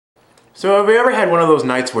So have you ever had one of those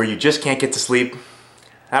nights where you just can't get to sleep?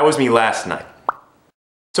 That was me last night.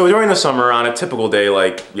 So during the summer, on a typical day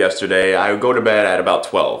like yesterday, I would go to bed at about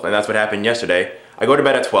 12, and that's what happened yesterday. I go to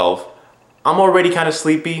bed at 12, I'm already kind of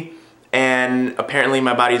sleepy, and apparently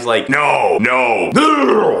my body's like, no,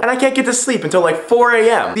 and I can't get to sleep until like 4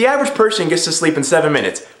 a.m. The average person gets to sleep in 7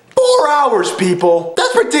 minutes. 4 hours, people!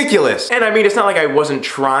 That's ridiculous! And I mean, it's not like I wasn't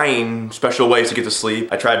trying special ways to get to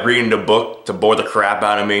sleep. I tried reading a book to bore the crap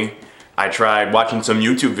out of me. I tried watching some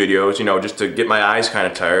YouTube videos, you know, just to get my eyes kind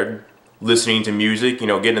of tired. Listening to music, you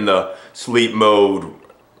know, getting in the sleep mode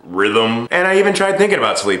rhythm. And I even tried thinking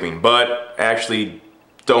about sleeping, but actually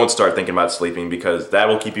don't start thinking about sleeping because that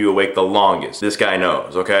will keep you awake the longest. This guy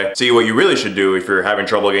knows, okay? See, what you really should do if you're having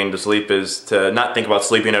trouble getting to sleep is to not think about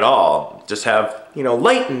sleeping at all. Just have, you know,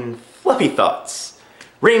 light and fluffy thoughts.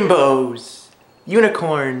 Rainbows,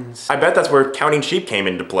 unicorns. I bet that's where counting sheep came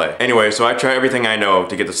into play. Anyway, so I try everything I know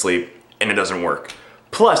to get to sleep, and it doesn't work.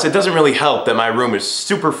 Plus, it doesn't really help that my room is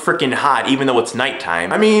super freaking hot even though it's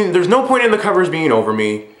nighttime. I mean, there's no point in the covers being over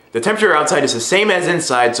me. The temperature outside is the same as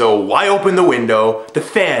inside, so why open the window? The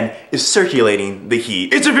fan is circulating the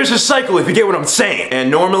heat. It's a vicious cycle if you get what I'm saying.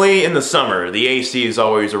 And normally in the summer, the AC is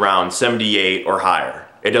always around 78 or higher.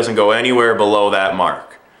 It doesn't go anywhere below that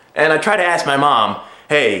mark. And I try to ask my mom,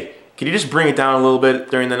 hey, can you just bring it down a little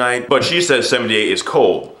bit during the night? But she says 78 is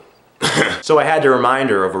cold. So I had to remind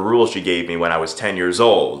her of a rule she gave me when I was 10 years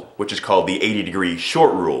old, which is called the 80-degree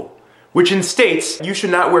short rule, which states you should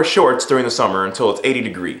not wear shorts during the summer until it's 80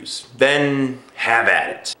 degrees. Then have at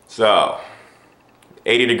it. So,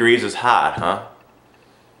 80 degrees is hot, huh?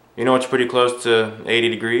 You know what's pretty close to 80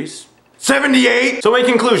 degrees? 78! So in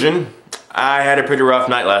conclusion, I had a pretty rough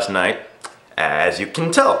night last night, as you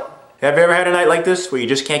can tell. Have you ever had a night like this where you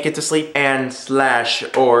just can't get to sleep?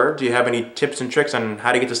 Or do you have any tips and tricks on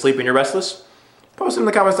how to get to sleep when you're restless? Post them in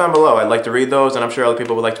the comments down below. I'd like to read those, and I'm sure other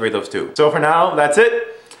people would like to read those too. So for now, that's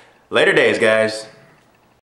it. Later days, guys.